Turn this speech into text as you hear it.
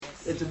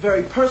It's a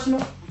very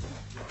personal,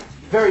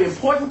 very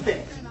important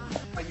thing.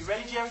 Are you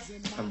ready, Jerry?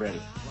 I'm ready.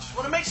 Just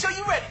want to make sure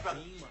you're ready, brother.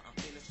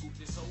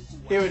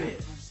 Here it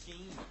is.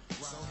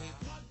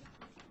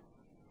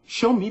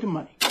 Show me the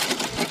money.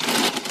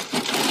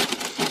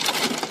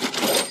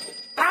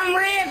 I'm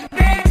rich,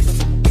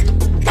 bitch.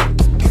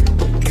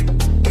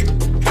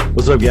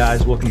 What's up,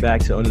 guys? Welcome back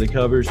to Under the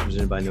Covers,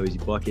 presented by Noisy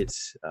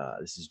Buckets.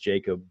 This is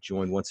Jacob,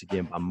 joined once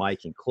again by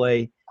Mike and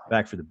Clay,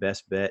 back for the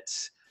best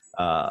bets.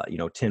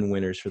 10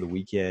 winners for the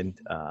weekend.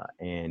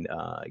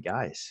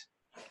 Guys,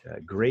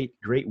 great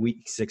week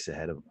 6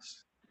 ahead of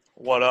us.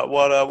 What up?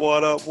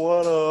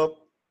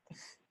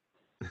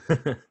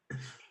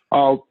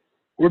 Oh,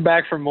 we're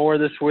back for more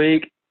this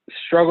week.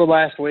 Struggled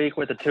last week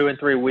with a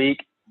 2-3 week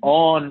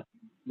on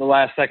the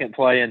last second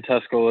play in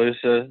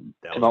Tuscaloosa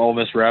to my Ole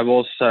Miss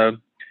Rebels. So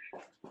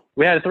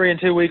we had a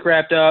 3-2 week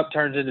wrapped up,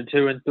 turns into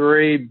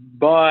 2-3,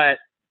 but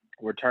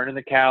we're turning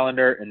the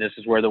calendar, and this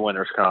is where the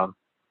winners come.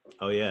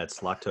 Oh, yeah, it's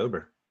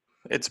Locktober.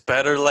 It's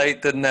better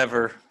late than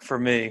never for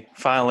me.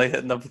 Finally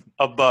hitting the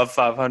above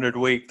 500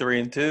 week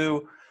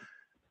 3-2.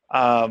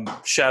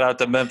 Shout out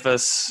to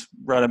Memphis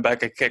running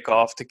back a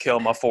kickoff to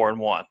kill my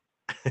 4-1.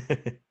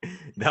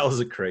 That was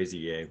a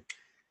crazy game.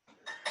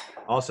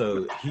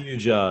 Also,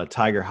 huge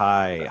Tiger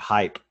High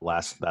hype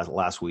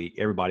last week.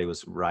 Everybody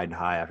was riding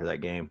high after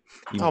that game.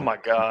 Oh my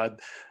God!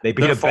 They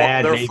beat a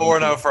bad. They're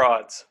 4-0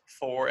 frauds.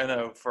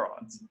 4-0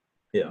 frauds.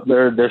 Yeah,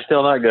 they're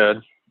still not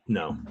good.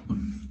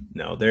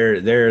 No,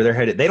 they're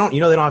headed. They don't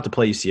have to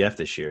play UCF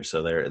this year,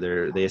 so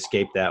they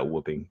escaped that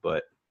whooping,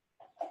 but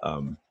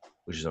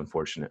which is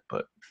unfortunate.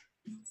 But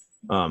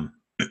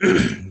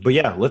but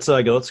yeah, let's go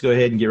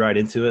ahead and get right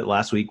into it.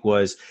 Last week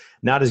was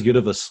not as good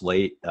of a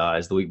slate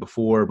as the week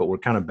before, but we're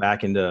kind of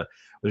back into.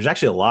 There's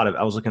actually a lot of.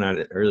 I was looking at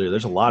it earlier.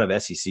 There's a lot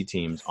of SEC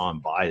teams on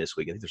bye this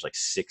week. I think there's like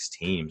 6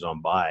 teams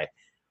on bye,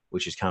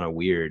 which is kind of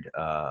weird.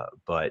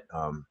 But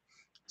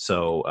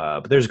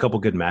there's a couple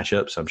good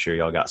matchups. I'm sure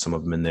y'all got some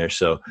of them in there.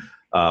 So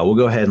we'll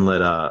go ahead and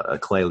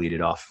let Clay lead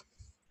it off.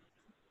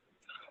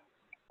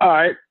 All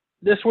right,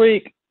 this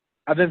week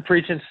I've been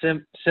preaching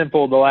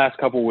simple the last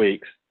couple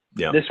weeks.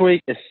 Yeah. This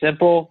week is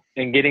simple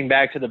and getting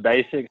back to the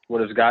basics,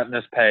 what has gotten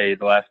us paid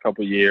the last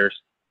couple of years.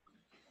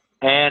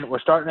 And we're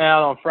starting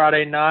out on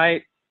Friday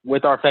night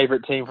with our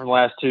favorite team from the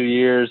last 2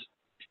 years,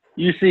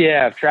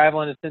 UCF,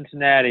 traveling to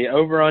Cincinnati,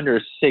 over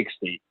under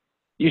 60.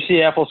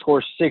 UCF will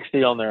score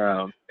 60 on their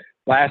own.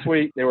 Last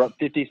week they were up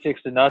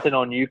 56-0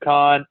 on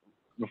UConn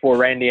before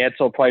Randy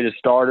Edsall played his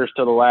starters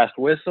to the last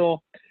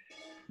whistle.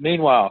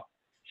 Meanwhile,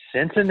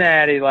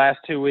 Cincinnati last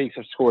 2 weeks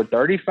have scored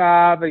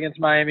 35 against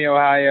Miami,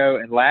 Ohio,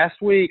 and last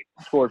week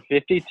scored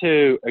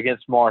 52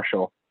 against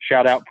Marshall.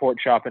 Shout out Pork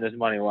Chop and his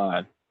money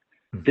line.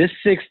 This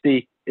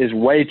 60 is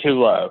way too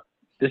low.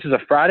 This is a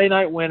Friday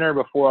night winner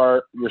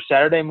before your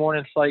Saturday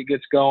morning slate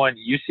gets going.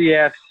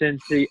 UCF,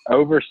 Cincy,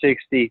 over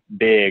 60,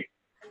 big.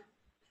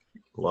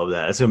 Love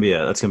that. That's gonna be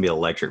an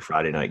electric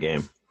Friday night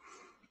game.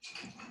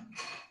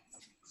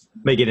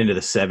 May get into the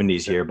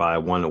 70s here by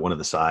one of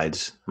the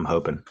sides. I'm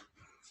hoping.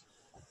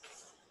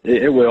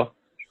 It will.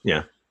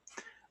 Yeah.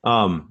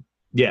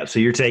 Yeah. So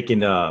you're taking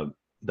the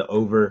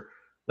over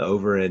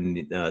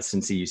in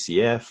Cincy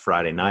UCF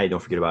Friday night. Don't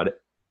forget about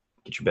it.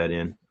 Get your bet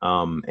in.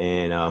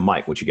 And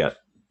Mike, what you got?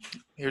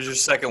 Here's your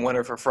second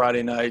winner for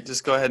Friday night.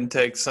 Just go ahead and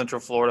take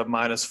Central Florida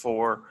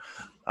 -4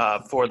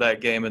 for that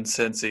game in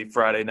Cincy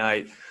Friday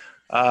night.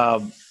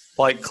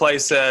 Like Clay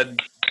said,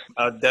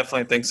 I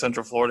definitely think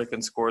Central Florida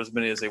can score as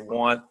many as they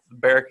want. The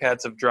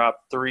Bearcats have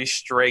dropped 3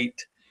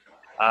 straight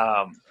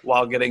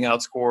while getting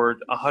outscored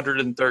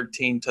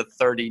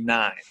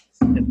 113-39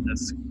 in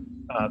this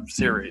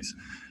series.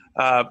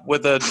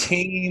 With a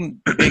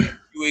team being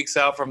 2 weeks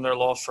out from their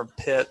loss from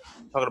Pitt,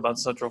 talking about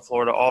Central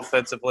Florida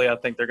offensively, I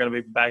think they're going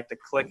to be back to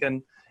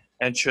clicking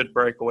and should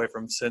break away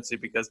from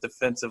Cincy because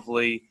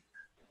defensively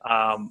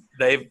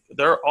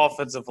their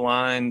offensive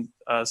line,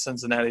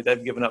 Cincinnati,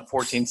 they've given up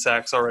 14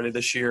 sacks already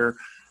this year,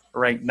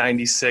 ranked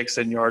 96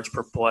 in yards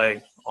per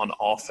play on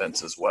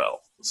offense as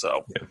well.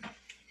 So,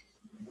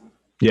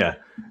 yeah.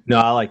 No,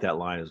 I like that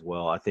line as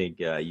well. I think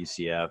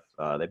UCF,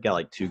 they've got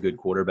like 2 good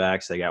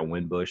quarterbacks. They got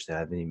Winbush that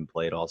haven't even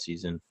played all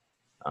season.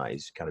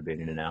 He's kind of been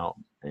in and out,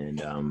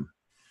 and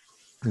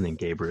then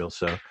Gabriel.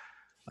 So,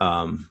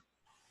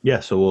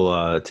 so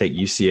we'll take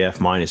UCF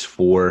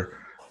 -4.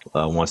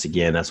 Once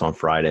again, that's on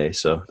Friday,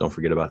 so don't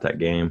forget about that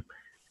game.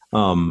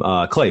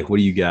 Clay, what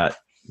do you got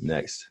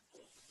next?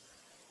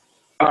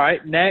 All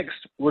right,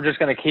 next we're just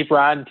going to keep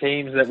riding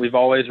teams that we've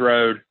always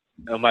rode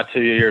on my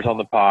 2 years on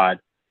the pod.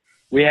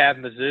 We have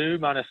Mizzou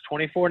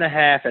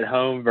 -24.5 at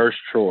home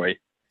versus Troy.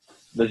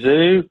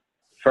 Mizzou,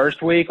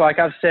 first week, like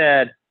I've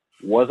said,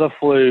 was a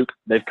fluke.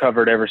 They've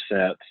covered ever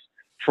since.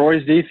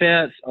 Troy's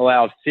defense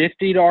allowed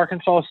 50 to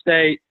Arkansas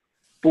State,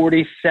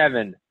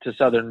 47 to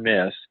Southern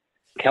Miss.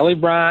 Kelly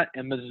Bryant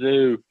and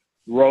Mizzou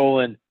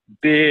rolling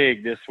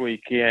big this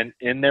weekend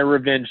in their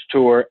revenge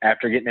tour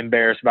after getting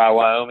embarrassed by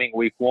Wyoming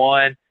week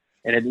 1.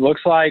 And it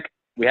looks like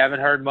we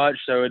haven't heard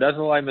much, so it doesn't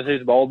look like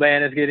Mizzou's bowl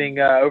ban is getting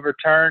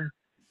overturned.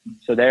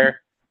 So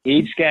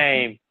each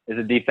game is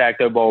a de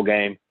facto bowl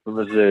game for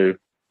Mizzou.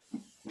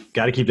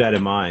 Got to keep that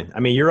in mind. I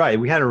mean, you're right.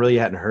 We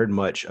hadn't heard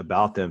much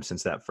about them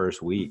since that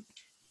first week.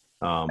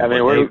 I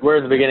mean, we're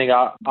in the beginning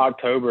of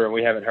October and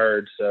we haven't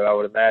heard, so I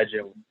would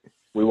imagine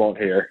we won't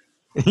hear.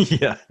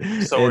 Yeah.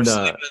 So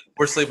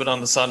we're sleeping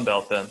on the Sun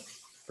Belt then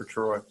for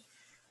Troy.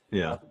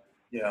 Yeah.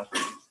 Yeah.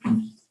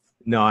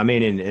 No, I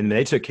mean, and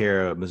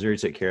Missouri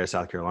took care of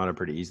South Carolina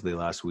pretty easily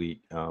last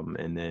week.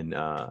 And then,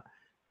 I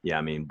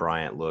mean,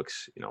 Bryant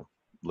looks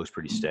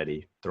pretty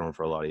steady, throwing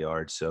for a lot of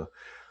yards. So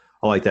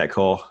I like that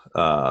call.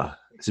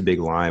 It's a big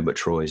line, but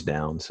Troy's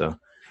down. So,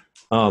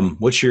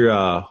 what's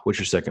your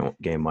second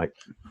game, Mike?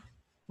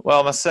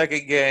 Well, my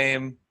second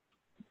game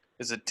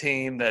is a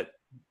team that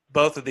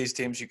both of these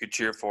teams you could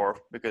cheer for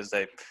because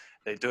they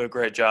do a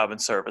great job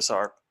and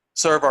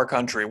serve our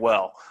country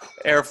well.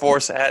 Air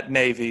Force at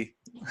Navy.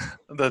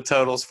 The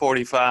total's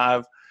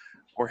 45.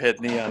 We're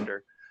hitting the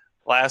under.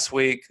 Last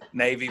week,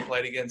 Navy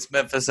played against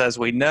Memphis, as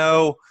we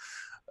know.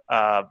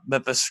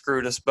 Memphis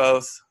screwed us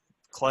both,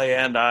 Clay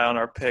and I, on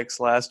our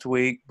picks last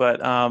week. But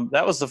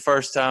that was the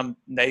first time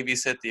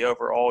Navy's hit the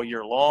over all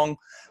year long,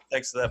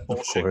 thanks to that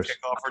bullshit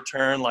kickoff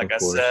return, like I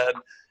said,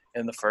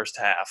 in the first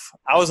half.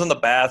 I was in the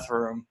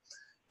bathroom,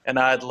 and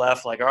I had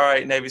left like, all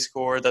right, Navy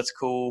scored. That's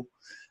cool.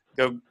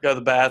 Go to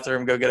the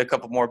bathroom, go get a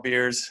couple more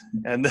beers.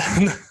 And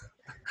then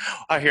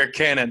I hear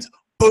cannons,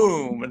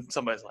 boom, and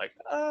somebody's like,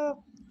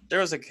 there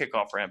was a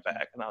kickoff ran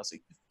back. And I was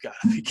like, you got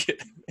to be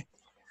kidding me.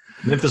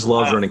 Memphis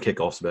loves running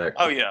kickoffs back.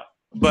 Oh, yeah.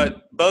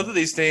 But both of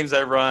these teams,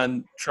 they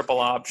run triple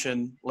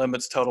option,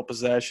 limits total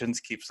possessions,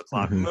 keeps the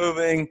clock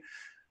moving.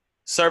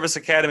 Service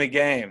Academy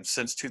games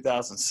since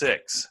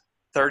 2006,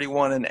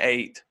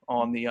 31-8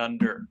 on the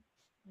under.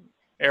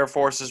 Air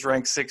Force is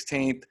ranked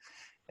 16th,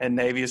 and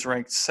Navy is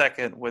ranked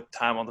second with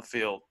time on the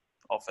field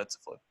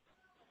offensively.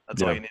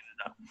 That's all you need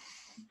to know.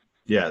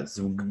 Yeah, it's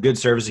a good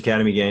Service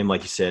Academy game,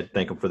 like you said.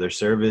 Thank them for their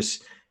service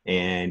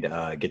and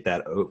get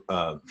that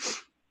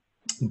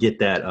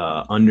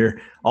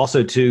under.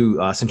 Also, too,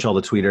 I sent y'all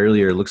the tweet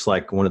earlier. It looks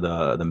like one of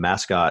the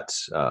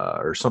mascots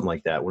or something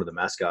like that. One of the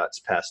mascots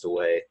passed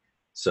away.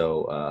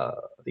 So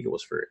I think it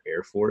was for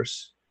Air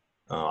Force.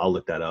 I'll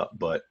look that up.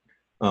 But,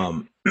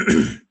 well,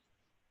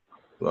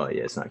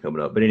 yeah, it's not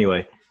coming up. But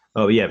anyway,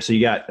 so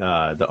you got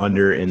the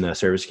under in the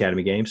Service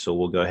Academy game. So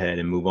we'll go ahead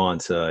and move on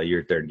to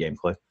your third game,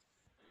 Clay.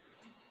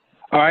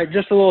 All right,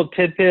 just a little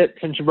tidbit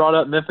since you brought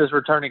up Memphis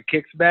returning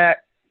kicks back.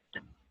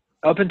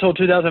 Up until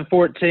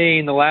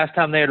 2014, the last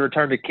time they had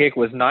returned a kick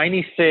was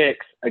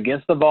 96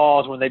 against the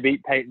Vols when they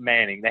beat Peyton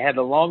Manning. They had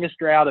the longest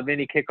drought of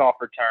any kickoff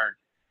return.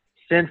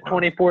 Since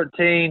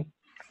 2014,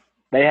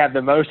 they have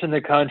the most in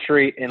the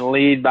country and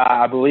lead by,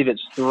 I believe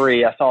it's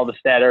 3. I saw the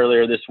stat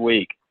earlier this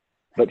week.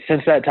 But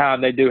since that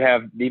time, they do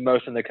have the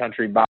most in the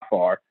country by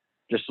far.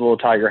 Just a little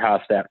Tiger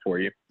High stat for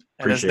you.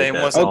 And his name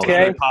was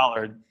Tony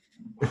Pollard.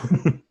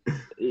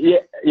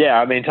 Yeah.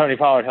 I mean, Tony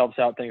Pollard helps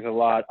out things a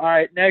lot. All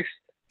right, next,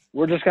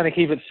 we're just going to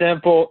keep it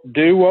simple.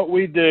 Do what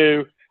we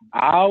do.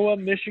 Iowa,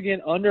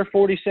 Michigan, under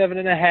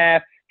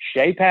 47.5.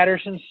 Shea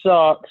Patterson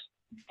sucks.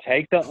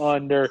 Take the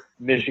under.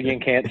 Michigan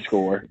can't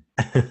score.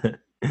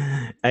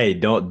 Hey,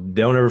 don't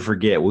ever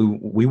forget.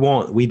 We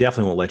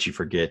definitely won't let you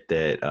forget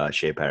that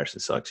Shea Patterson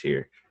sucks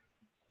here.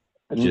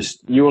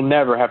 You will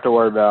never have to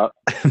worry about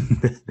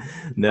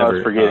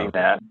never forgetting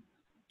that.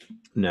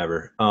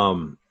 Never.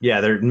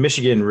 They're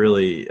Michigan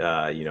really.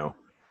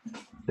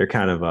 They're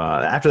kind of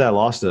after that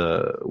loss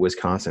to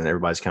Wisconsin,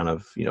 everybody's kind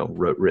of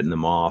written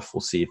them off.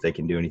 We'll see if they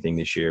can do anything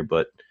this year,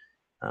 but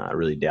I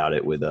really doubt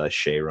it with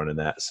Shea running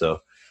that. So,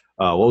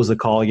 what was the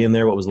call again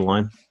there? What was the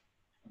line?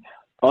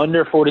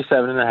 Under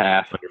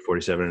 47.5. Under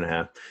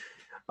 47.5.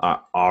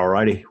 All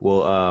righty.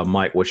 Well,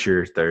 Mike, what's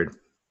your third?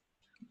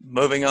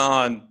 Moving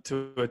on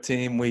to a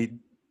team we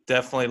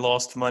definitely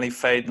lost money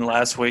fading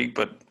last week,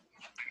 but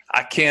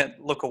I can't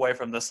look away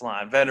from this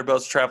line.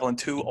 Vanderbilt's traveling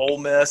to Ole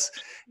Miss.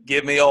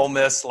 Give me Ole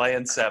Miss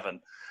laying 7.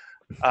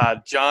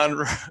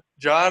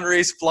 John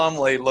Reese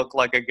Plumlee looked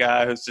like a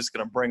guy who's just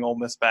going to bring Ole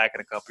Miss back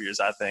in a couple years,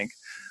 I think.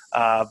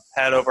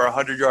 Had over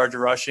 100 yards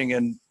rushing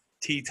in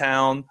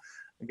T-Town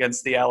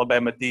against the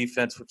Alabama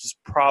defense, which is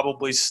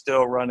probably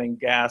still running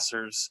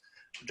gassers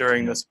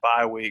during this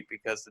bye week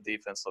because the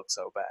defense looks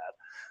so bad.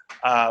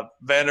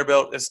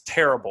 Vanderbilt is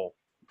terrible.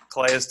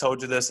 Clay has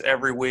told you this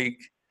every week.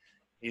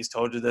 He's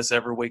told you this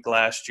every week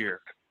last year.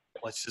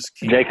 Let's just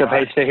keep Jacob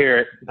hates to hear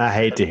it. I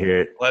hate to hear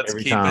it. Let's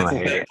keep it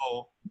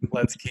simple.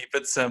 Let's keep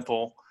it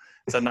simple.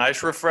 It's a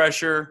nice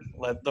refresher.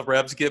 Let the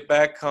Rebs get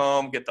back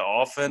home, get the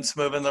offense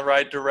moving in the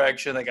right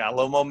direction. They got a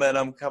little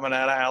momentum coming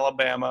out of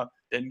Alabama.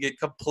 Didn't get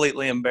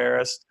completely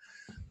embarrassed.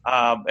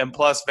 And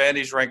plus,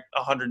 Vandy's ranked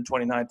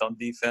 129th on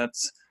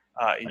defense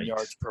in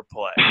yards per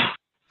play.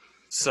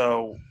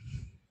 So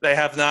they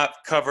have not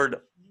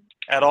covered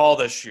at all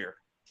this year.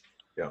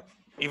 Yeah.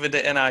 Even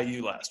to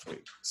NIU last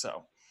week.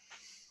 So,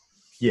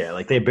 yeah,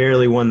 like they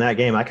barely won that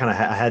game. I kind of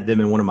had them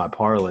in one of my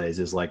parlays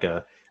as like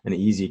an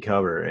easy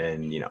cover,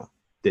 and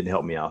didn't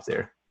help me out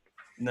there.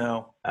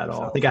 No, at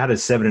all. I think I had a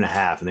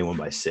 7.5, and they won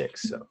by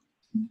 6. So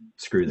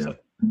screw them.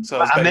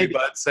 So as I Baby may-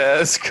 Bud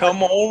says,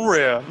 come on,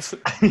 Rebs.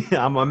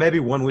 I'm maybe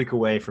 1 week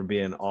away from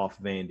being off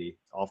Vandy,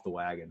 off the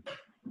wagon.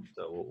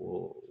 So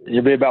we'll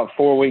You'll be about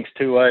 4 weeks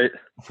too late.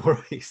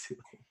 4 weeks.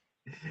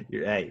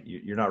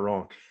 You're not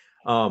wrong.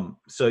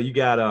 So you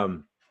got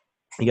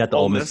the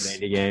Ole Ole Miss Miss.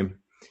 Vandy game.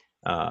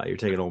 You're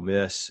taking Ole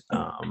Miss.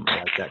 I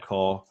like that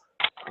call.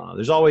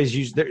 There's always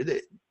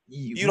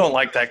You don't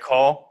like that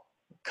call,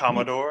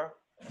 Commodore?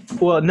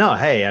 Well, no.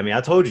 Hey, I mean, I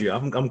told you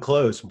I'm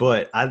close,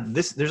 but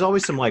there's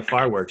always some like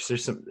fireworks.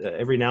 There's some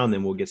every now and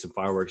then we'll get some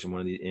fireworks in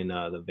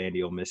the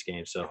Vandy Ole Miss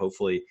game. So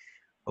hopefully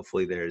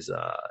there's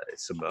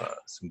some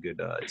good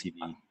TV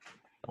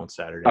on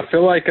Saturday. I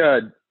feel like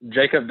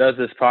Jacob does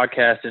this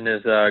podcast in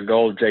his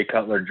gold Jay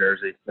Cutler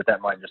jersey, but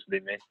that might just be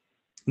me.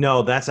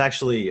 No, that's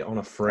actually on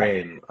a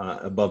frame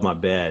above my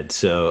bed,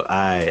 so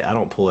I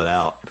don't pull it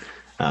out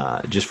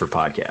just for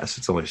podcasts.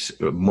 It's only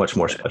much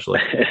more special.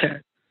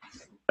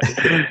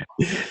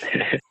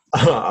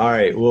 All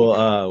right,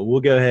 we'll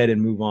go ahead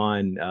and move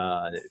on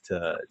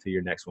to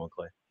your next one,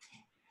 Clay.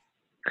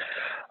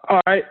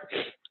 All right.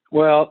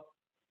 Well,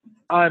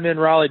 I'm in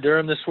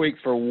Raleigh-Durham this week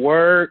for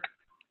work.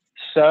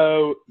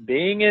 So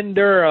being in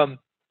Durham,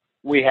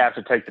 we have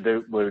to take the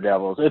Duke Blue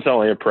Devils. It's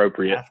only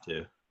appropriate. Have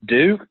to.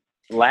 Duke,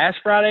 last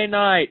Friday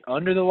night,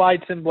 under the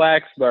lights in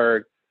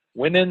Blacksburg,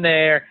 went in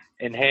there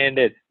and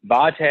handed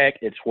Vatech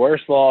its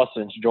worst loss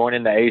since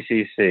joining the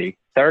ACC,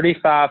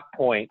 35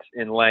 points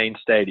in Lane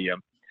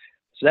Stadium.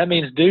 So that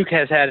means Duke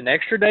has had an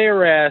extra day of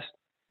rest,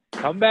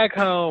 come back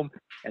home,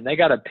 and they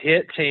got a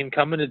Pitt team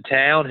coming to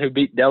town who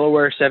beat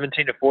Delaware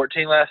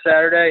 17-14 last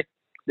Saturday.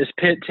 This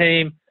Pitt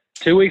team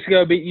 2 weeks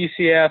ago beat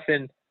UCF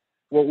in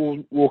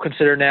what we'll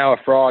consider now a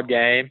fraud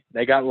game.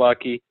 They got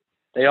lucky.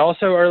 They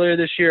also earlier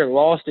this year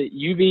lost at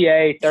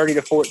UVA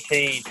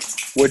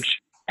 30-14, which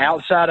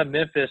outside of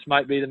Memphis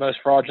might be the most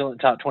fraudulent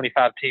top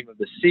 25 team of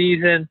the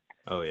season.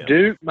 Oh yeah.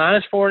 Duke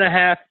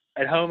 -4.5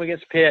 at home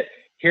against Pitt.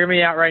 Hear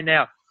me out right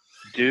now.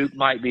 Duke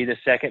might be the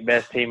second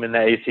best team in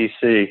the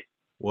ACC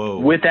Whoa.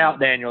 without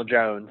Daniel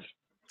Jones.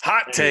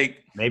 Hot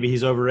take. Maybe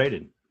he's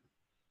overrated.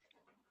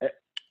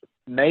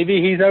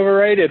 Maybe he's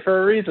overrated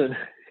for a reason.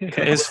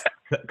 Is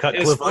Cut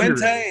is Cliff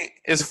underrated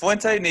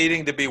Fuente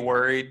needing to be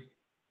worried?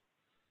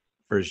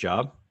 for his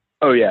job.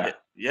 Oh yeah.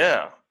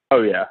 Yeah.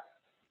 Oh yeah.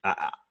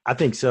 I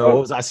think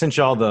so. I sent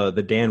y'all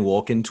the Dan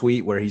Wolken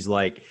tweet where he's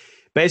like,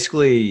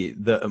 basically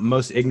the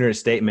most ignorant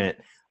statement.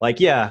 Like,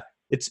 yeah,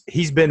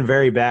 he's been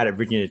very bad at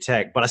Virginia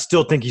Tech, but I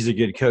still think he's a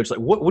good coach. Like,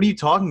 what are you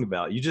talking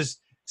about? You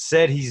just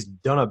said he's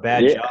done a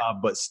bad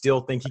job, but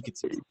still think he could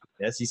take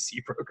the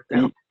SEC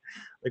program.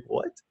 Like,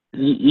 what?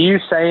 You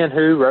saying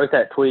who wrote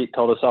that tweet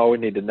told us all we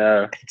need to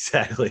know.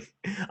 Exactly.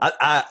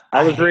 I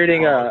was hate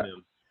reading following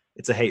him.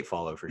 It's a hate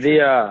follow for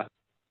sure.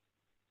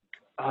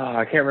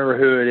 I can't remember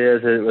who it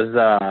is.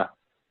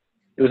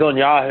 It was on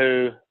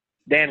Yahoo.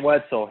 Dan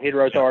Wetzel. He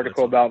wrote the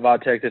article about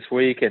Vatech this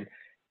week, and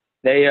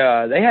they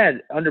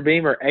had under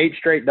Beamer 8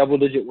 straight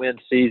double-digit win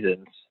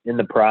seasons in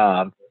the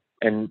prime,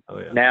 and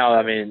now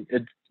I mean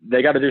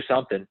they got to do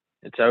something.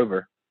 It's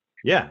over.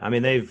 Yeah, I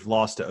mean they've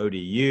lost to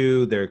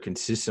ODU. They're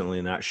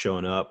consistently not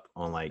showing up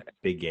on like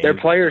big games. Their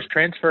players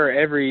transfer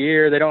every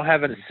year. They don't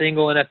have a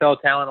single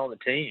NFL talent on the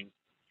team.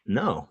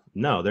 No,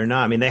 they're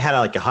not. I mean, they had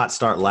like a hot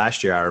start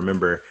last year. I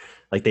remember,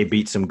 like they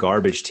beat some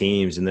garbage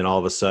teams, and then all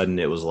of a sudden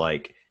it was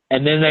like.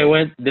 And then they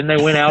went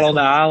out on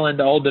the island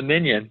to Old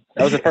Dominion.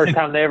 That was the first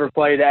time they ever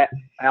played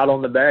out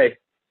on the bay.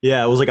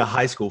 Yeah, it was like a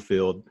high school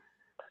field.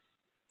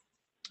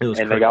 It was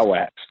and crazy.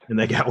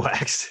 They got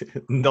waxed.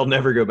 They'll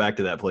never go back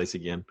to that place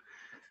again.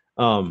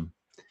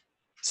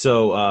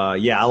 So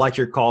I like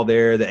your call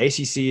there. The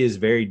ACC is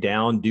very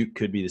down. Duke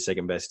could be the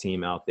second best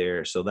team out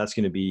there. So that's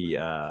going to be,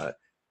 a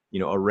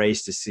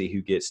race to see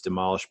who gets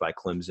demolished by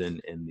Clemson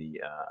in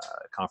the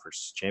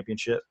conference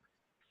championship.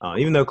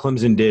 Even though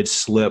Clemson did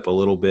slip a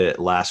little bit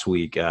last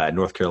week at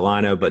North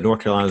Carolina, but North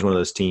Carolina is one of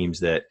those teams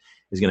that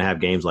is going to have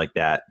games like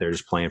that. They're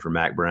just playing for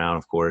Mac Brown,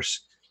 of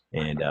course,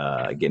 and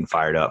getting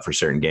fired up for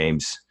certain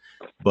games.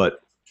 But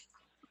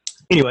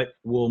anyway,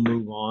 we'll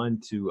move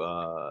on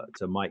to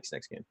Mike's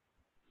next game.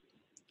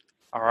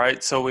 All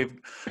right, so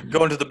we've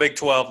going to the Big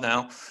 12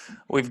 now.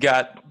 We've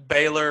got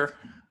Baylor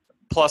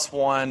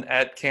 +1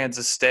 at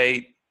Kansas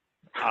State.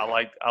 I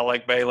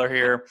like Baylor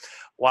here.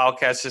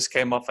 Wildcats just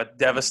came off a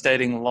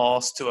devastating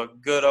loss to a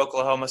good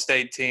Oklahoma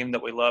State team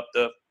that we love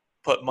to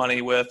put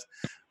money with.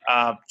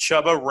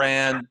 Chuba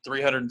ran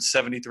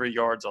 373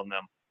 yards on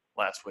them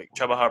last week,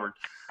 Chuba Hubbard,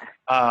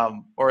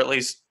 or at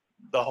least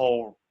the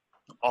whole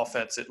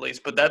offense at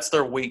least. But that's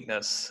their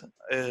weakness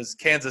is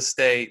Kansas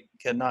State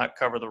cannot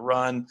cover the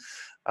run.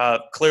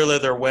 Clearly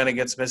their win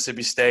against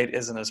Mississippi State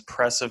isn't as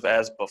impressive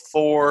as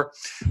before.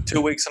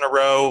 2 weeks in a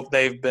row,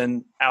 they've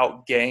been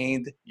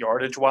outgained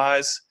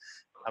yardage-wise.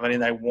 I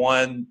mean, they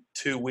won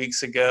 2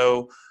 weeks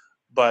ago,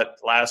 but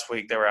last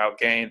week they were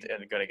outgained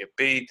and going to get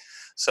beat.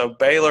 So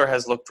Baylor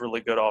has looked really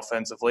good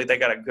offensively. They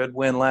got a good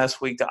win last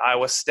week to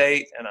Iowa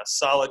State and a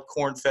solid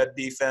corn-fed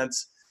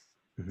defense.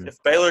 Mm-hmm. If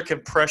Baylor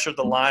can pressure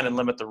the line and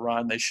limit the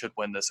run, they should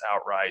win this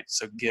outright.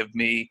 So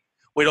we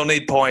don't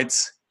need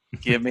points.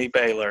 Give me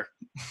Baylor.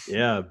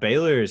 Yeah,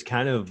 Baylor is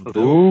kind of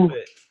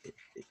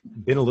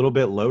been a little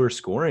bit lower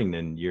scoring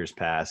than years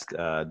past.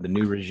 The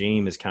new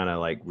regime is kind of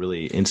like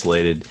really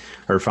insulated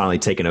or finally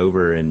taken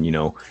over, and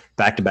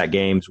back-to-back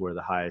games where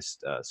the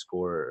highest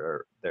score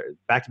or their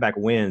back-to-back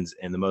wins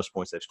and the most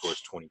points they've scored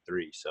is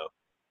 23. So,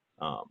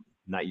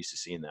 not used to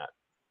seeing that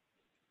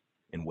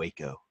in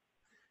Waco.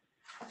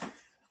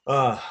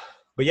 But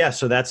yeah,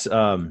 so that's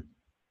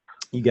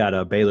you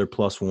got Baylor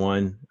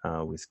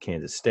 +1 with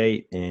Kansas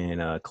State,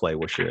 and Clay,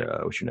 what's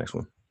your next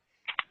one?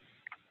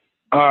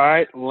 All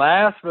right.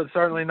 Last but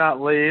certainly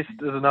not least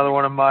is another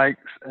one of Mike's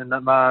and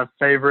my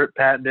favorite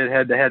patented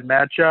head-to-head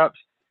matchups.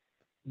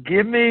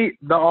 Give me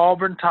the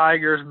Auburn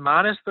Tigers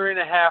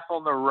 -3.5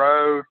 on the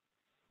road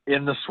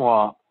in the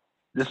Swamp.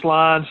 This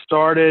line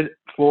started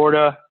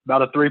Florida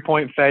about a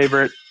 3-point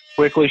favorite,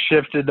 quickly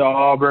shifted to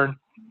Auburn.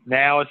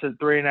 Now it's at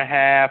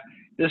 3.5.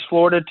 This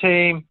Florida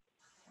team,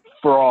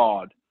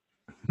 fraud.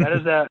 That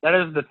is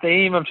the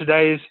theme of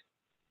today's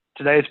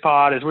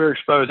pod is we're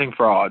exposing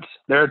frauds.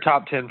 They're a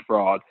top 10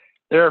 fraud.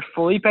 They're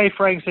Felipe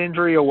Franks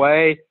injury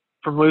away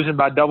from losing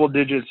by double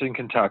digits in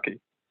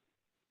Kentucky.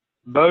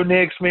 Bo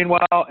Nix,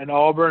 meanwhile, and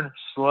Auburn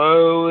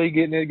slowly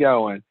getting it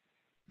going.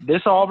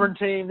 This Auburn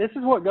team, this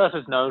is what Gus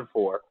is known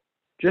for.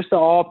 Just the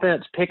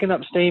offense picking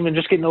up steam and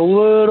just getting a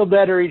little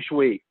better each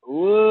week. A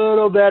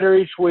little better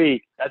each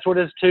week. That's what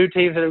his two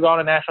teams that have gone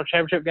to national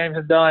championship games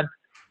have done.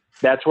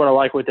 That's what I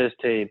like with this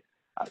team.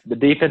 The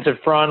defensive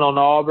front on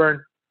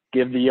Auburn,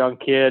 give the young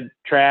kid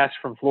Trask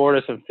from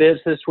Florida some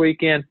fits this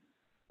weekend.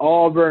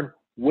 Auburn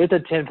with a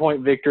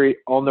 10-point victory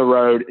on the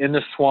road in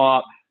the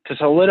Swamp to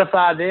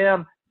solidify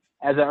them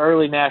as an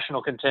early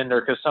national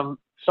contender because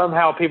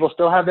somehow people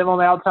still have them on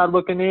the outside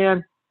looking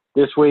in.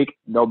 This week,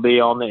 they'll be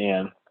on the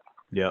end.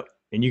 Yep.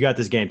 And you got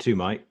this game too,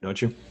 Mike, don't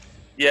you?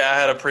 Yeah, I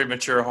had a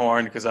premature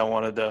horn because I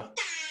wanted to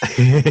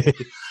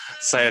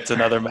say it's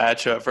another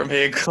matchup for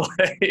me and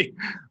Clay.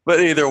 But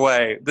either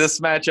way,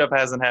 this matchup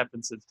hasn't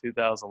happened since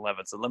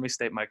 2011. So let me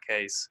state my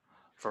case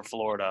for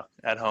Florida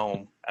at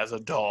home as a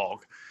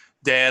dog.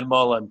 Dan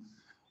Mullen.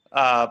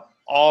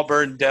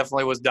 Auburn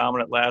definitely was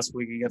dominant last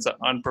week against an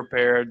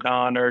unprepared,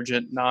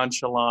 non-urgent,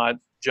 nonchalant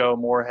Joe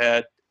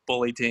Moorhead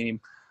bully team.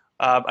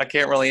 I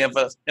can't really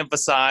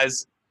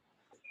emphasize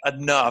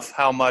enough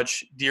how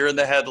much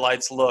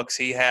deer-in-the-headlights looks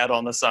he had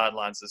on the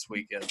sidelines this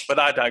weekend. But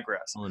I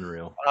digress.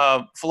 Unreal.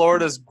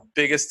 Florida's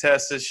biggest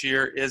test this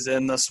year is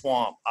in the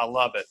Swamp. I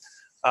love it.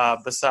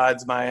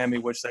 Besides Miami,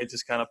 which they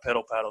just kind of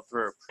pedal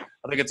through.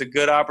 I think it's a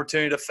good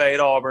opportunity to fade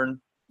Auburn,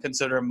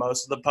 considering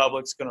most of the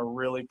public's going to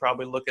really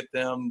probably look at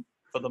them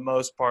for the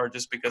most part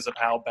just because of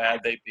how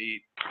bad they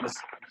beat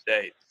Mississippi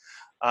State.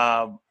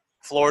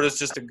 Florida's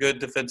just a good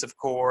defensive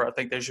core. I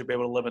think they should be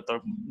able to limit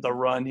the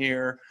run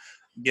here.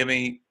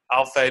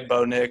 I'll fade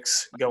Bo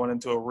Nix going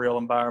into a real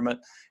environment.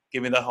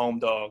 Give me the home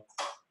dog.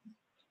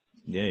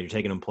 Yeah, you're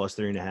taking them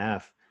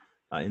 +3.5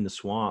 in the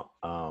Swamp.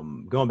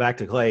 Going back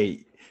to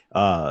Clay,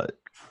 I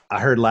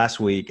heard last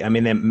week, I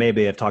mean, they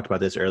maybe have talked about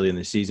this earlier in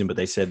the season, but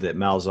they said that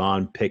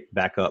Malzahn picked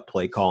back up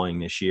play calling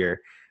this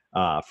year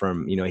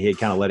from, he had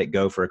kind of let it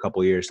go for a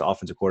couple of years to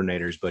offensive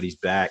coordinators, but he's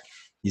back.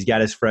 He's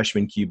got his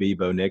freshman QB,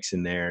 Bo Nix,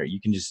 in there. You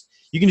can just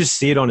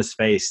see it on his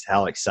face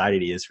how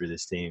excited he is for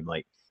this team.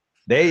 Like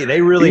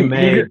they really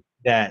made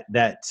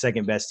that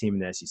second best team in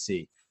the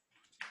SEC.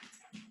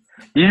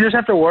 You just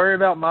have to worry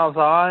about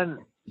Malzahn.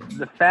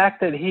 The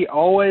fact that he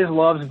always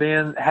loves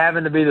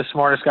having to be the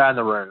smartest guy in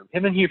the room.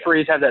 Him and Hugh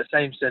Freeze have that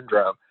same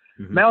syndrome.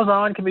 Mm-hmm.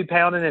 Malzahn can be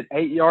pounding at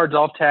 8 yards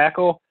off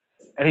tackle,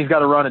 and he's got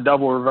to run a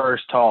double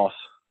reverse toss.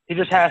 He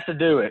just has to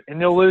do it,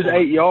 and he'll lose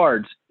 8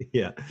 yards.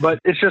 Yeah. But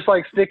it's just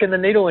like sticking the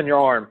needle in your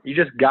arm. You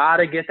just got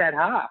to get that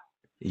high.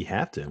 You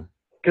have to.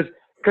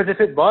 Because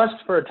if it busts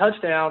for a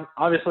touchdown,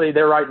 obviously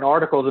they're writing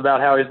articles about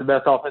how he's the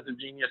best offensive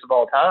genius of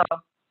all time.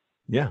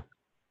 Yeah.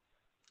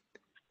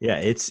 Yeah,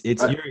 it's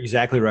you're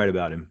exactly right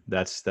about him.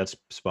 That's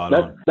spot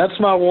on. That's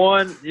my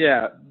one.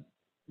 Yeah,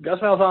 Gus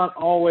Malzahn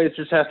always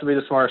just has to be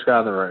the smartest guy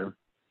in the room.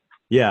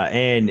 Yeah,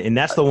 and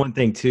that's the one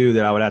thing too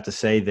that I would have to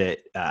say that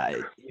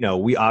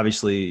we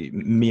obviously,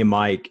 me and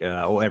Mike,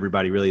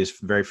 everybody really is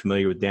very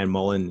familiar with Dan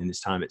Mullen and his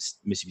time at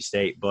Mississippi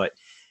State, but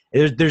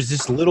there's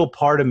this little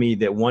part of me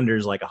that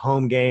wonders, like a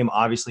home game.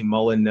 Obviously,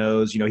 Mullen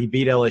knows. He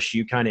beat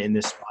LSU kind of in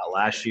this spot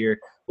last year,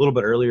 a little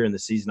bit earlier in the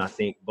season, I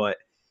think, but.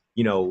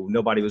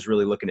 Nobody was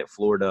really looking at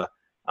Florida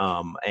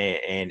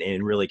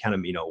and really kind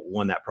of,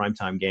 won that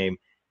primetime game.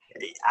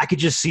 I could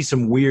just see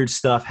some weird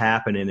stuff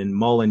happening, and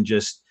Mullen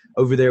just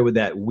over there with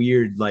that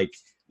weird,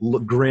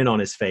 grin on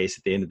his face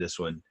at the end of this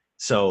one.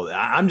 So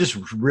I'm just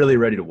really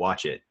ready to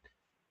watch it.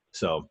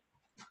 So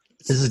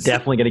this is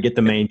definitely going to get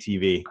the main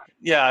TV.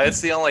 Yeah,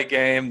 it's the only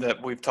game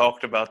that we've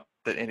talked about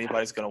that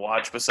anybody's going to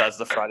watch besides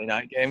the Friday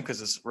night game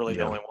because it's really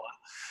the only one.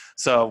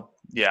 So,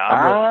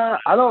 yeah.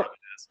 I don't –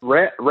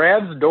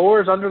 Rab's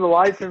Doors Under the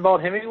Lights in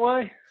Vaught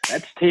Hemingway?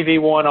 That's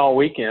TV1 all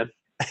weekend.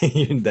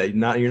 You're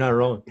not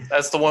wrong.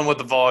 That's the one with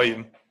the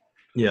volume.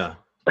 Yeah.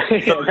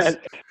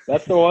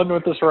 That's the one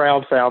with the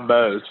surround sound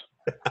Bose.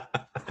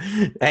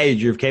 Hey,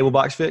 did your cable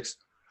box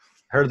fixed?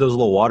 I heard there was a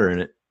little water in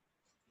it.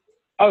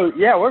 Oh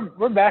yeah,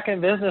 we're back in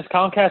business.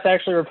 Comcast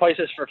actually replaced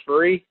us for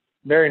free.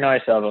 Very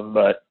nice of them,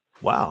 but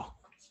Wow.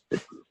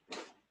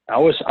 I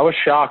was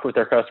shocked with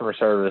their customer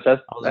service.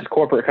 That's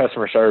corporate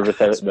customer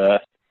service at its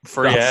best.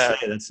 Free ad.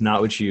 That's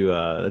not what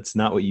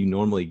you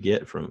normally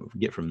get from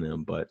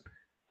them. But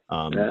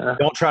Yeah.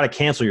 don't try to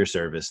cancel your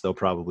service; they'll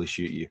probably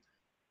shoot you.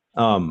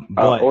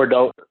 But Or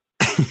don't,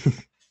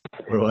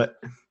 or what?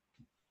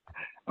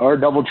 or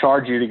double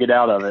charge you to get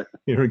out of it.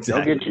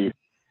 Exactly. They'll get you.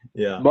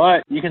 Yeah.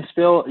 But you can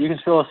spill a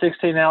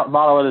 16-ounce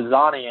bottle of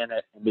Dasani in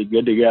it and be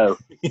good to go.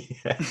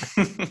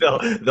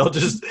 they'll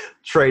just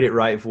trade it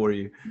right for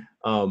you.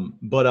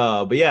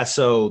 But yeah,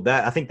 so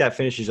that I think that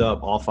finishes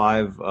up all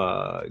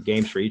 5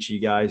 games for each of you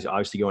guys.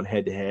 Obviously going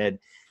head to head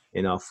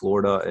in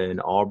Florida and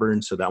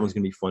Auburn, so that one's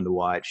gonna be fun to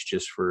watch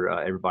just for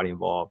everybody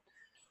involved.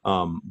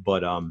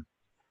 But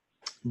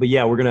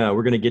yeah, we're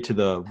gonna get to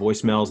the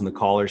voicemails and the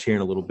callers here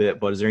in a little bit.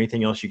 But is there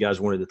anything else you guys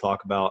wanted to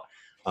talk about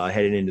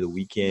heading into the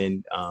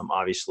weekend?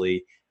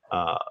 Obviously,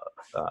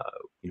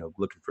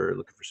 looking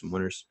for some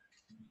winners.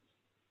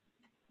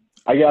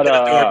 I got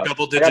a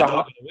double-digit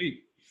dog of the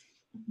week.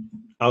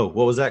 Oh,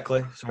 what was that,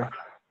 Clay? Sorry.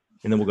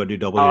 And then we'll go do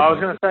double. I was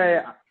going to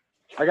say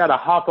I got to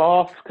hop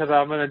off because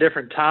I'm in a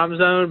different time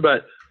zone,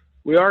 but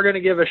we are going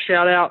to give a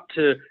shout-out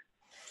to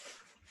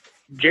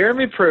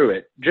Jeremy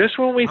Pruitt. Just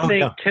when we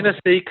think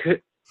Tennessee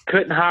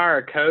couldn't hire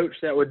a coach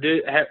that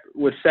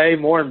would say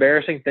more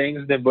embarrassing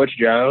things than Butch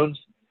Jones,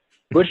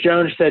 Butch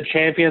Jones said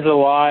champions of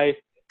life.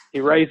 He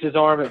raised his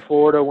arm at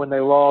Florida when they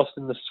lost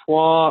in the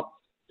swamp.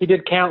 He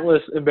did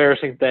countless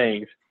embarrassing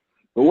things.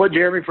 But what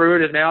Jeremy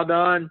Pruitt has now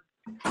done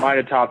might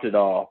have topped it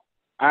all.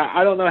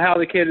 I don't know how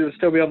the kid would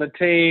still be on the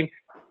team.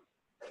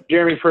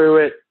 Jeremy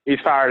Pruitt, he's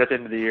fired at the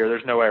end of the year.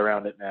 There's no way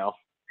around it now.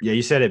 Yeah,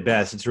 you said it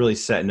best. It's really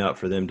setting up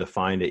for them to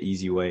find an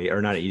easy way,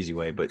 or not an easy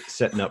way, but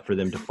setting up for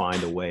them to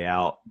find a way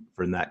out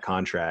from that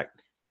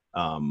contract.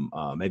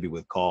 Maybe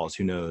with calls,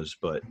 who knows?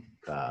 But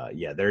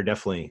yeah, they're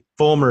definitely.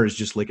 Fulmer is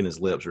just licking his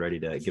lips, ready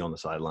to get on the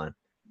sideline.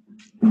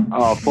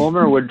 Oh,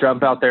 Fulmer would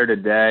jump out there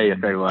today if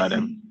they let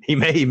him. He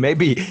may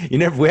be. We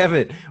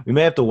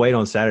may have to wait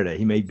on Saturday.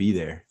 He may be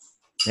there.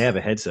 They have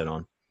a headset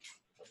on.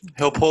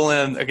 He'll pull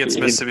in against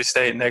Mississippi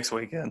State next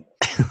weekend.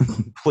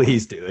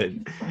 Please do it.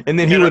 And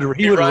then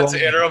he runs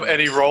interim and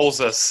he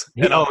rolls us.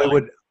 It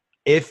would.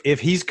 If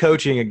he's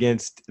coaching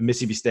against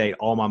Mississippi State,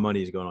 all my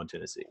money is going on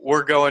Tennessee.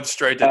 We're going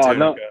straight to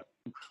Tunica.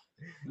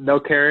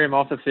 They'll carry him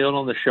off the field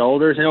on the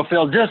shoulders, and he'll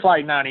feel just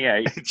like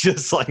 98.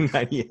 Just like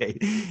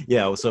 98.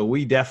 Yeah, so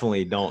we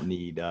definitely don't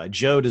need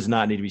Joe does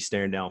not need to be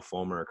staring down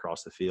Fulmer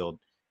across the field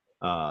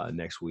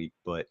next week.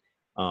 But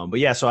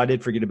yeah, so I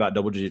did forget about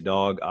double-digit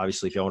dog.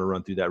 Obviously, if y'all want to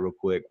run through that real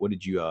quick, what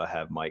did you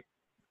have, Mike?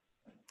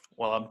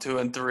 Well, I'm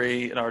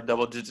 2-3 in our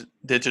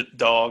double-digit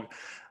dog.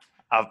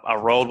 I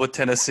rolled with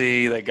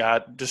Tennessee. They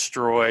got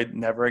destroyed.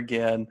 Never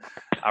again.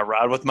 I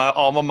ride with my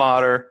alma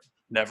mater.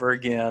 Never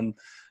again.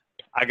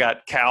 I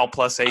got Cal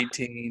plus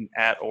 18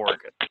 at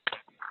Oregon.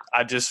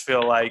 I just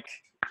feel like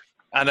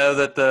I know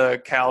that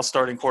the Cal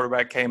starting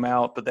quarterback came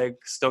out, but they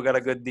still got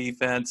a good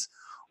defense.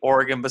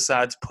 Oregon,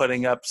 besides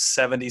putting up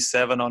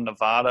 77 on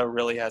Nevada,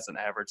 really hasn't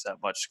averaged that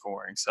much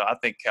scoring. So I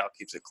think Cal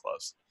keeps it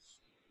close.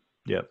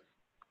 Yep.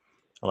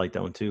 I like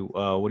that one too.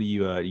 What do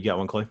you got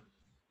one, Clay?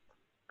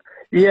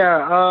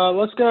 Yeah,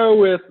 let's go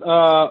with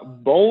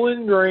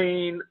Bowling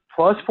Green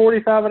plus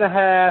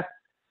 45.5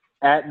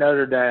 at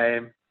Notre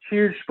Dame.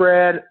 Huge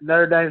spread.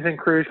 Notre Dame's in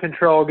cruise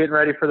control, getting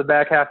ready for the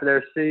back half of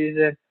their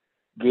season.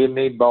 Give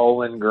me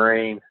Bowling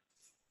Green.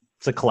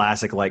 It's a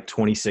classic, like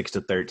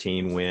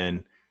 26-13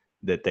 win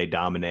that they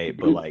dominate,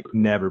 but like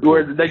never.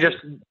 They just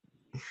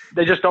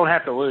don't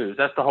have to lose.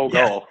 That's the whole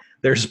goal.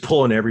 They're just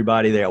pulling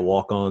everybody. They got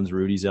walk-ons,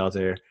 Rudy's out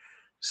there.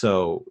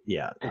 So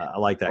yeah, I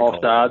like that.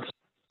 Offsides.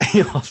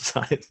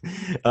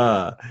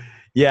 Offsides.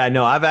 Yeah,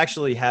 no, I've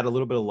actually had a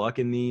little bit of luck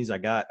in these. I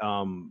got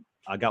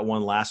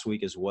one last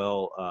week as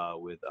well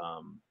with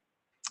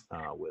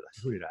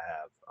who did I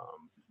have?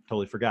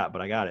 Totally forgot,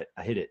 but I got it.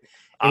 I hit it.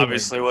 Anyway,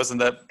 obviously wasn't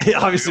that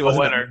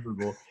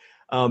memorable.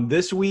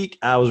 This week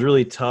I was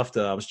really tough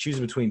I was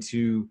choosing between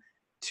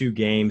two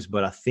games,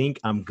 but I think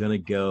I'm gonna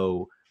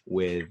go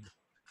with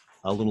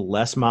a little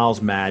Les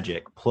Miles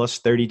Magic plus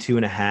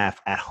 32.5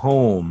 at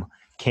home.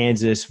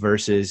 Kansas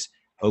versus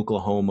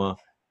Oklahoma.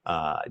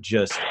 I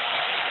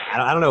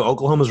don't know.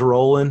 Oklahoma's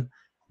rolling,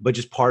 but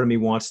just part of me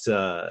wants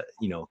to,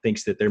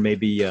 thinks that there may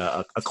be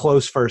a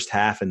close first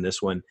half in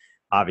this one.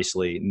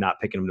 Obviously, not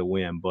picking them to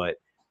win, but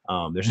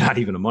there's not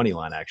even a money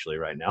line actually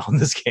right now in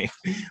this game.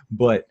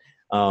 But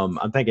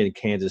I'm thinking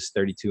Kansas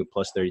 32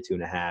 plus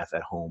 32.5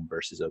 at home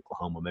versus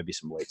Oklahoma. Maybe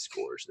some late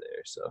scores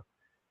there.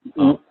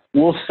 So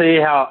we'll see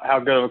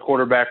how good of a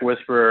quarterback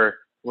whisperer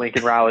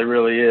Lincoln Riley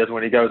really is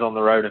when he goes on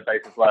the road and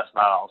faces Les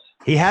Miles.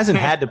 He hasn't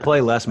had to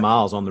play Les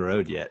Miles on the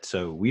road yet,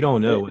 so we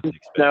don't know what to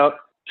expect. No,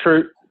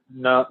 true.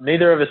 No,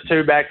 neither of his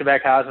 2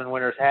 back-to-back Heisman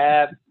winners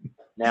have.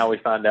 Now we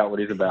find out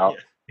what he's about.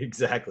 Yeah,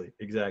 exactly.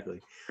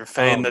 You're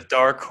fading the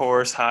dark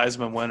horse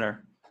Heisman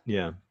winner.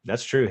 Yeah,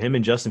 that's true. Him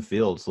and Justin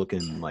Fields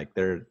looking like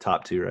they're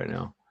top 2 right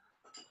now.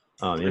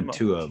 And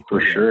Tua,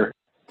 for sure.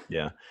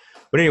 Yeah.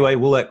 But anyway,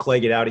 we'll let Clay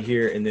get out of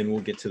here, and then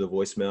we'll get to the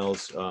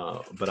voicemails.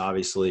 But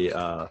obviously,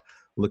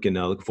 looking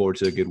forward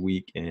to a good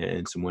week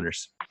and some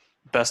winners.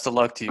 Best of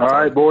luck to you. All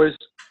right, boys.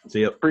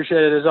 See ya.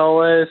 Appreciate it as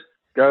always.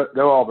 Go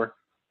Auburn.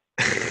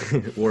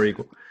 War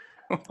Eagle.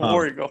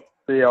 War Eagle.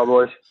 See y'all,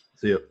 boys.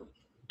 See ya.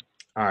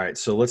 All right,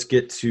 so let's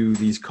get to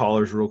these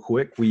callers real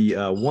quick. We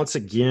once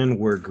again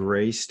were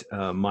graced,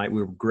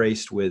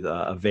 with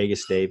a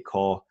Vegas Dave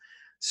call.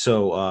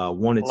 So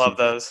wanted Love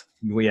to those.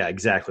 Well, yeah,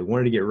 exactly.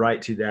 Wanted to get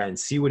right to that and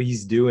see what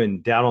he's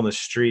doing down on the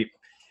street.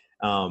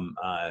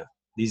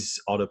 These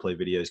autoplay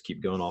videos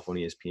keep going off on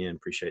ESPN.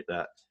 Appreciate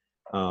that.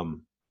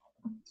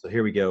 So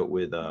here we go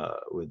with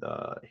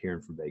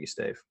hearing from Vegas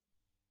Dave.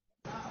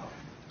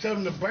 Tell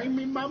them to bring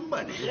me my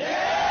money.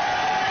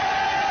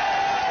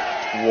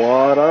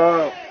 What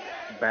up?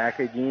 Back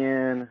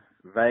again.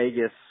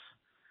 Vegas.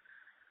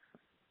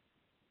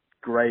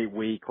 Great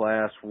week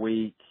last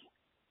week.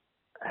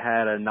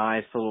 Had a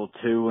nice little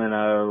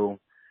 2-0.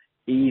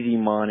 Easy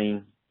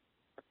money.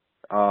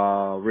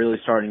 Really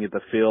starting to get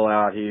the feel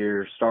out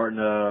here. Starting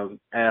to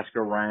ask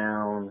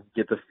around.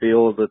 Get the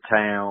feel of the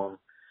town.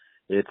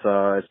 It's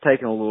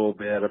taken a little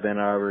bit. I've been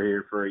over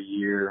here for a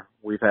year.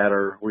 We've had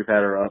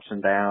our ups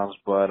and downs,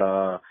 but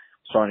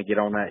starting to get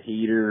on that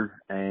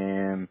heater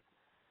and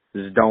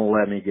just don't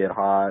let me get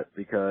hot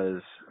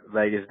because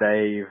Vegas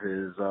Dave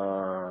is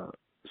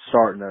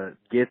starting to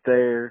get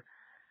there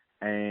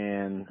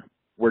and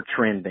we're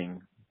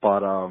trending.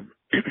 But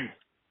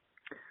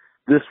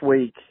this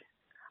week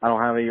I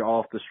don't have any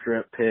off the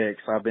strip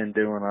picks. I've been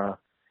doing a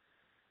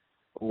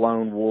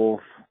lone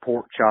wolf.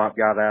 Pork chop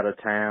got out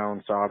of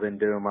town, so I've been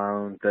doing my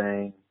own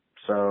thing.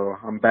 So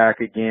I'm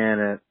back again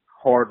at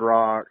Hard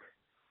Rock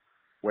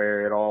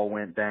where it all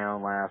went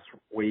down last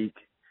week.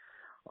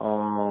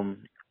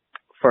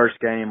 First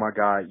game I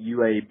got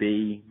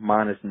UAB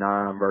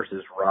 -9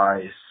 versus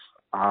Rice.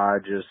 I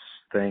just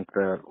think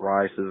that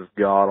Rice is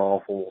god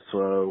awful,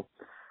 so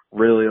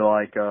really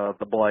like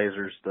the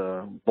Blazers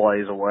to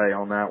blaze away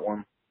on that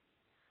one.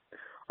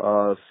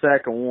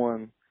 Second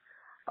one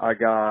I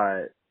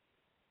got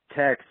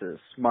Texas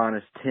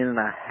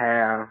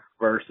 -10.5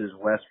 versus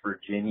West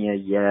Virginia.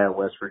 Yeah,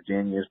 West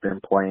Virginia's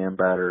been playing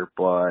better,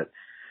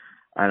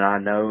 and I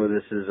know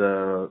this is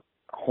a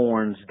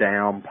horns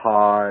down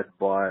pod,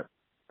 but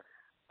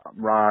I'm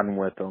riding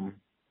with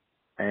them.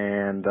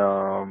 And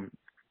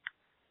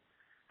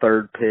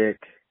third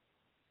pick,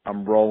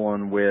 I'm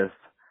rolling with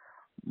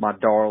my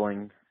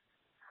darling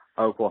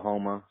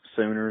Oklahoma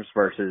Sooners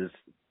versus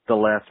the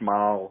Les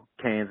Mile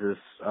Kansas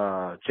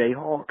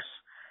Jayhawks.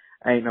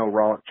 Ain't no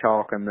rock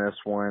chalk in this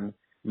one.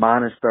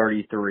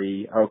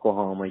 -33,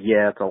 Oklahoma.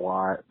 Yeah, it's a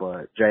lot,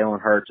 but Jalen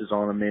Hurts is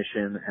on a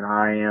mission, and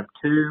I am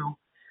too.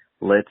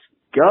 Let's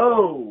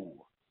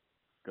go.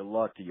 Good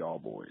luck to y'all,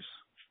 boys.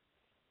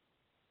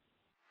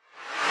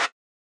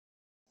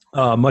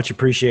 Much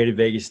appreciated,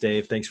 Vegas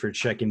Dave. Thanks for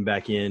checking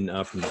back in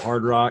from the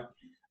Hard Rock.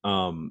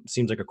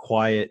 Seems like a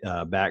quiet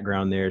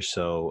background there,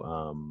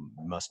 so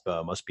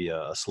must be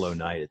a slow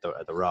night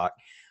at the Rock.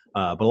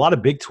 But a lot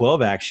of Big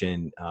 12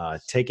 action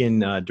taken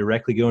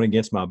directly going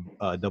against my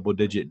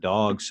double-digit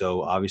dog.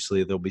 So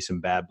obviously there'll be some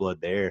bad blood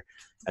there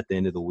at the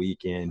end of the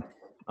weekend.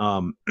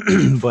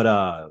 But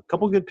a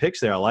couple good picks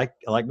there. I like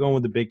going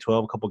with the Big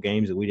 12. A couple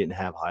games that we didn't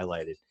have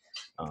highlighted.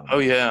 Oh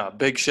yeah,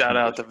 big shout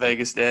out to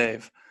Vegas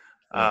Dave.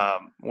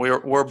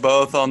 We're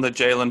both on the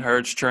Jalen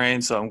Hurts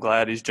train, so I'm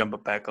glad he's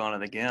jumping back on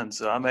it again.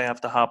 So I may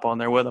have to hop on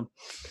there with him.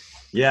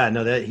 Yeah,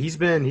 no, that he's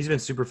been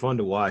super fun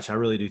to watch. I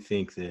really do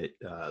think that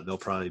they'll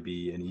probably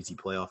be an easy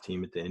playoff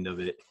team at the end of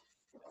it.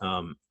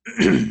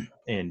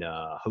 And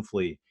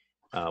hopefully,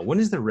 when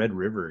is the Red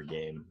River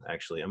game?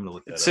 Actually, I'm gonna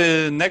look that up.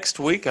 It's next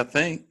week, I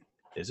think.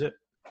 Is it?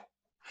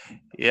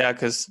 Yeah,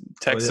 because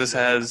Texas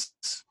has.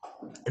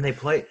 And they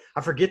play.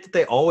 I forget that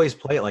they always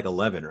play at like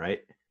 11,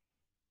 right?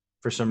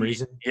 For some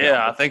reason.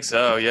 Yeah, I think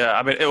so. Yeah,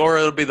 I mean, or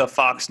it'll be the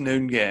Fox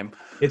noon game.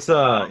 It's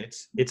 9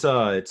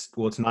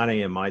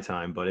 a.m. my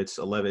time, but it's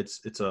 11.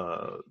 It's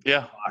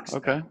yeah. Fox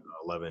Okay.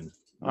 11.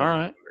 All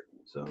right.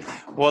 So.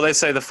 Well, they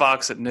say the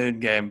Fox at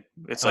noon game.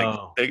 It's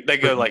like they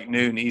go like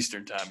noon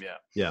Eastern time. Yeah.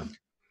 Yeah.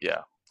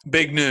 Yeah.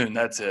 Big noon.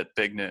 That's it.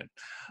 Big noon.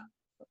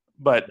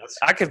 But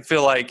I could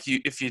feel like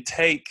if you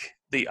take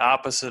the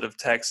opposite of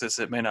Texas,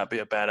 it may not be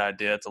a bad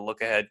idea. It's a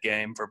look-ahead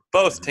game for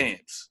both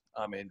teams.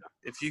 I mean,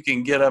 if you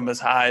can get them as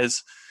high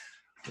as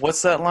 –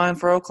 what's that line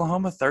for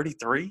Oklahoma,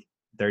 33?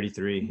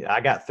 33. I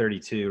got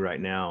 32 right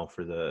now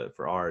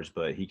for ours,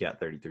 but he got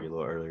 33 a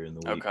little earlier in the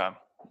week. Okay.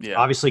 Yeah.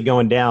 Obviously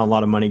going down, a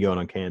lot of money going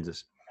on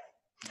Kansas.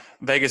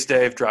 Vegas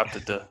Dave dropped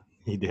it to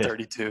he did.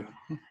 32.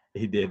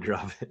 He did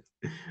drop it.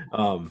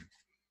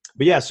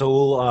 But yeah, so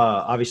we'll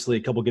obviously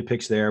a couple good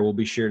picks there. We'll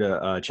be sure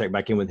to check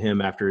back in with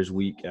him after his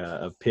week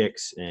of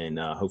picks, and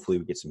hopefully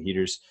we get some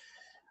heaters.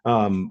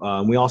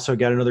 We also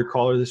got another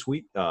caller this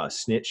week.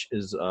 Snitch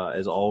is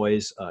as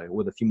always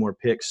with a few more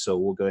picks, so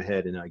we'll go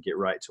ahead and get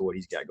right to what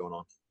he's got going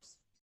on.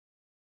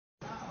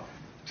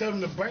 Tell them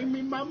to bring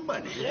me my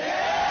money.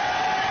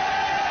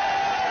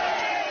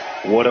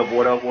 What up,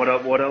 what up, what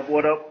up, what up,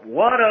 what up,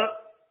 what up?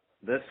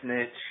 The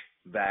Snitch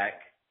back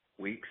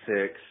week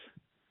 6.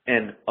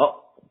 And,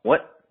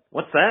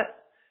 what's that?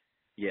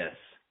 Yes,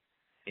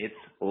 it's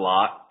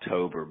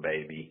Locktober,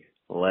 baby.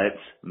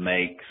 Let's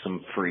make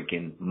some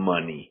freaking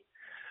money.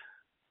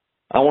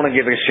 I want to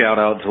give a shout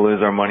out to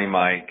Lose Our Money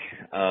Mike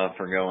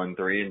for going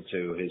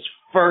 3-2, his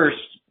first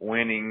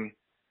winning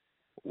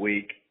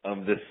week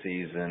of the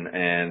season,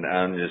 and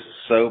I'm just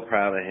so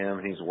proud of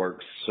him. He's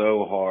worked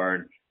so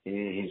hard.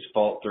 He's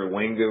fought through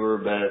Wing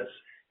Guru bets,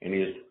 and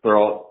he's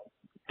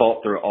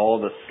fought through all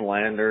the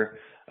slander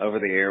over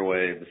the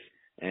airwaves.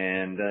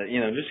 And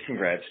just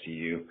congrats to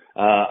you.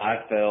 I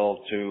fell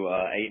to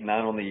 8-9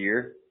 on the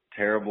year.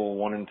 Terrible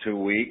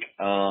 1-2 week.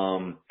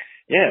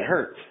 It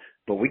hurts.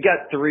 But we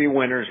got 3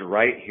 winners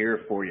right here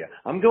for you.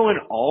 I'm going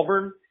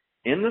Auburn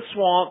in the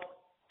Swamp,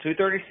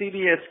 2:30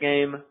 CBS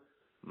game,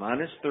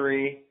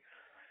 -3.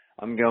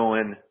 I'm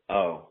going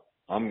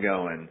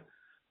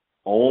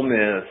Ole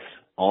Miss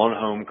on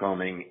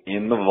homecoming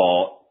in the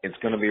vault. It's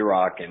going to be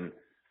rocking,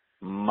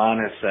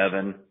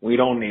 -7. We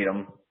don't need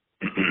them.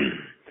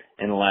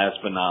 And last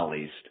but not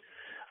least,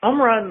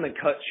 I'm riding the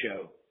Cut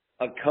Show,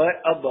 a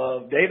cut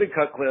above David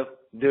Cutcliffe,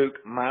 Duke,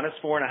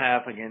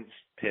 -4.5 against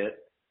Pitt.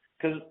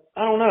 Because,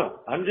 I don't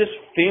know, I'm just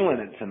feeling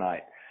it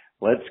tonight.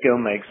 Let's go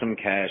make some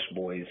cash,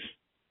 boys.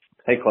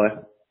 Hey, Clay.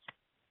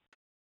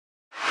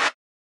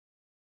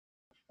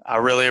 I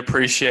really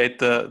appreciate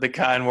the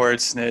kind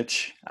words,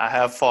 Snitch. I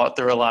have fought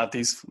through a lot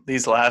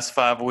these last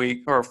 5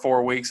 weeks, or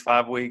 4 weeks,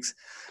 5 weeks.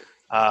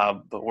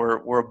 But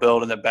we're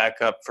building it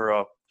back up for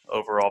a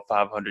overall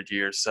 500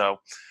 years. So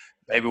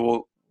maybe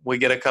we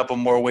get a couple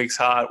more weeks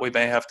hot. We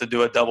may have to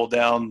do a double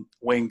down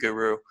Wing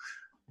Guru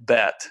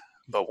bet,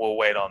 but we'll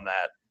wait on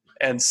that.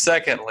 And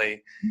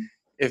secondly,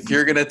 if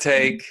you're going to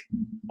take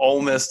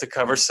Ole Miss to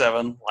cover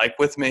 7, like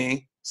with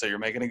me, so you're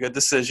making a good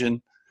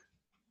decision,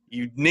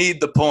 you need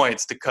the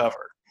points to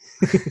cover.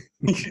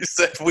 You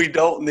said we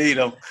don't need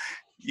them.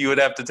 You would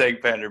have to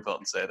take Vanderbilt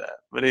and say that.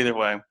 But either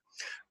way,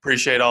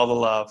 appreciate all the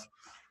love.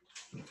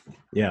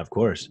 Yeah, of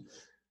course.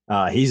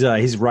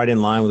 He's right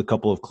in line with a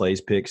couple of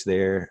Clay's picks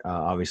there.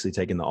 Obviously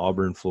taking the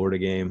Auburn Florida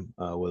game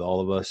with all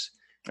of us.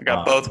 I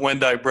got both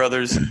Wendyke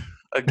brothers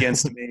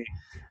against me.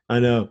 I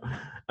know.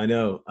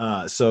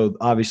 So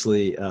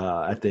obviously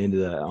at the end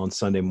of on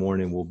Sunday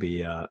morning we'll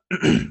be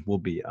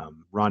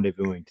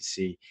rendezvousing to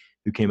see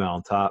who came out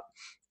on top.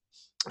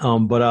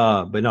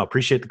 But no,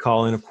 appreciate the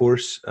call in, of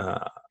course,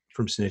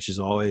 from Snitch as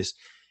always.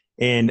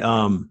 And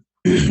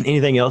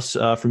anything else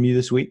from you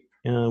this week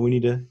we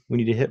need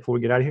to hit before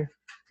we get out of here?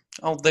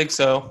 I don't think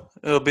so.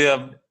 It'll be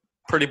a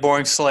pretty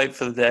boring slate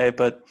for the day,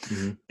 but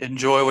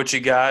enjoy what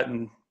you got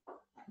and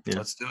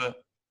let's do it.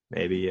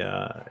 Maybe get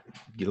a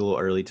little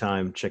early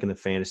time checking the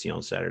fantasy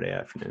on Saturday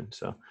afternoon.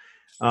 So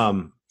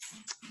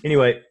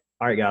anyway,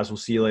 all right, guys, we'll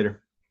see you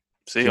later.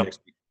 See you next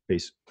week.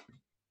 Peace.